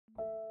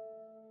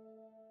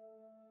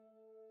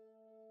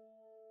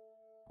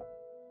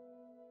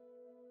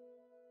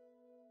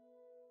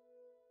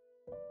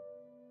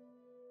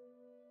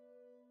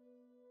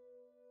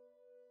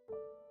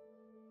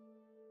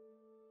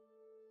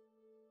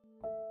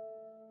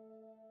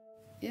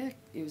Yeah,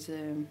 he was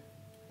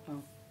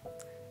well,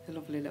 a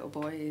lovely little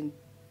boy,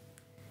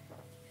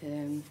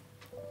 and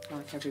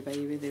like every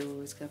baby, they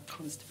always get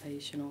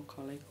constipation or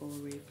colic or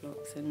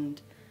reflux.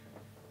 And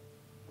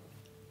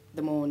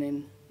the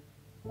morning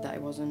that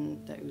it was a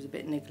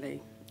bit niggly,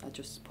 I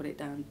just put it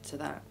down to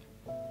that.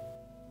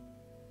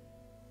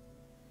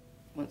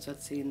 Once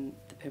I'd seen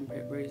the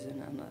pinprick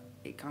bruising, and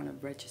it kind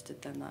of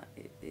registered then that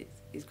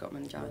he's got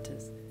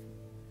meningitis.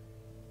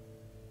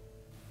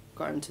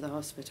 Got him to the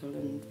hospital,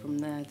 and from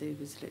there there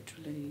was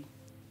literally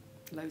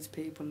loads of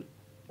people,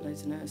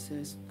 loads of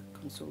nurses,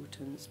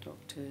 consultants,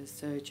 doctors,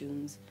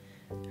 surgeons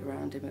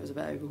around him. It was a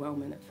bit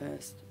overwhelming at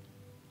first.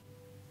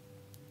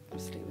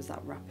 Obviously it was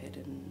that rapid,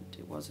 and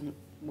it wasn't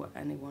what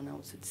anyone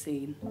else had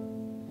seen.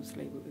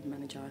 Obviously with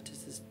meningitis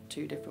there's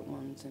two different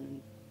ones,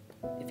 and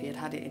if he had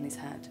had it in his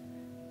head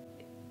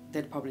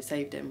they'd probably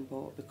saved him,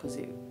 but because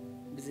it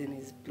was in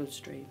his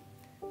bloodstream,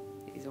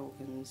 his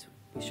organs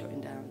were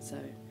shutting down. So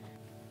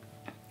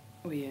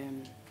we,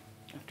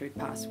 after he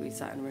passed, we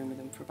sat in a room with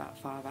him for about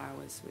 5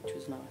 hours, which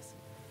was nice.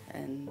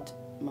 And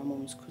my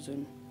mum's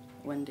cousin,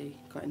 Wendy,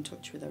 got in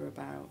touch with her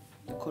about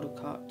the Cuddle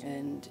Cot,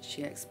 and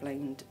she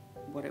explained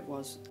what it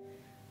was.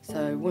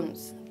 So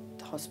once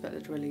the hospital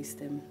had released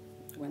him,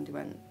 Wendy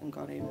went and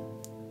got him,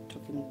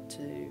 took him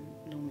to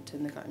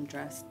Normanton. They got him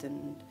dressed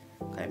and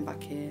got him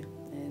back here,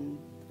 and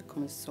I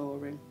come and saw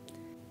him.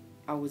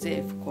 I was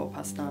here for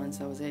 9:15,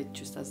 so I was here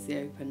just as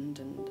they opened,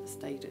 and I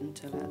stayed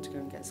until I had to go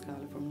and get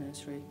Scarlett from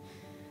nursery.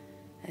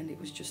 And it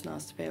was just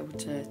nice to be able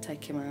to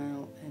take him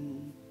out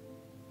and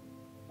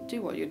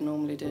do what you'd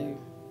normally do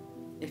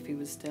if he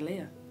was still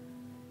here.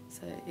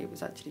 So it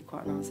was actually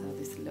quite nice how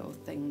this little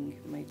thing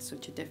made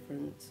such a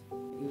difference.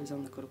 He was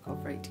on the Cuddle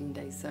Cot for 18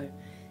 days, so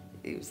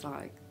it was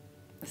like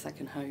a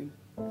second home.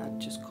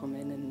 I'd just come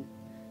in and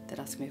they'd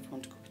ask me if I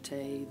wanted a cup of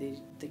tea.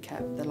 They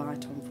kept the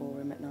light on for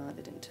him at night,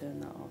 they didn't turn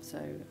that off, so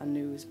I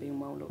knew he was being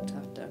well looked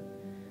after.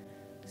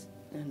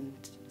 And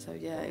so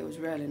yeah, it was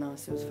really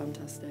nice, it was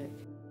fantastic.